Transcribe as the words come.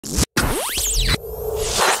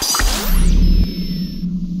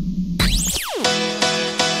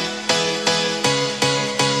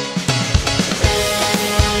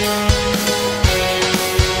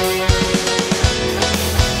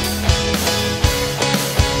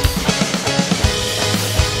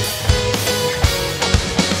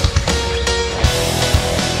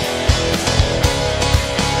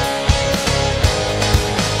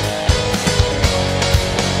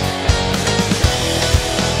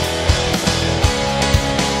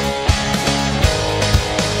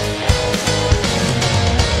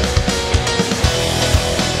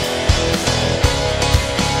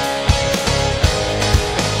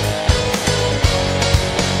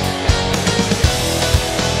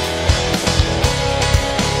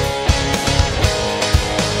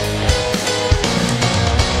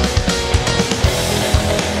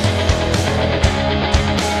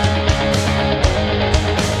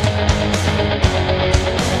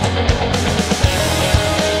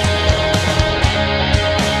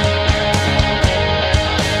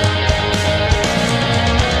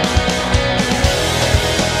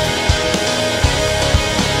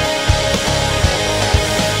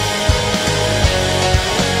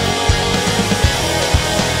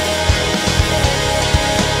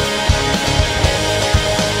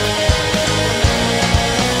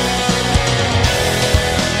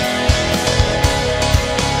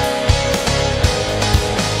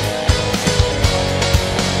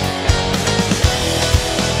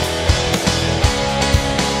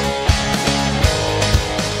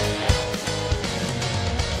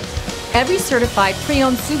Every certified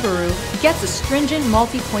pre-owned Subaru gets a stringent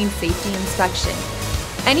multi-point safety inspection.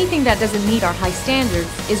 Anything that doesn't meet our high standards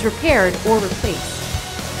is repaired or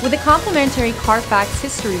replaced. With a complimentary Carfax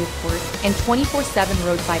history report and 24/7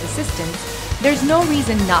 roadside assistance, there's no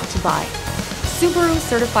reason not to buy. Subaru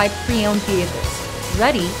certified pre-owned vehicles,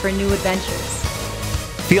 ready for new adventures.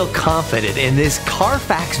 Feel confident in this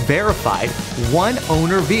Carfax verified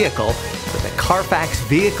one-owner vehicle with a Carfax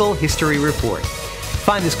Vehicle History Report.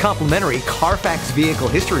 Find this complimentary Carfax Vehicle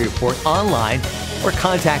History Report online or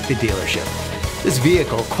contact the dealership. This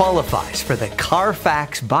vehicle qualifies for the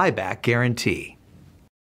Carfax Buyback Guarantee.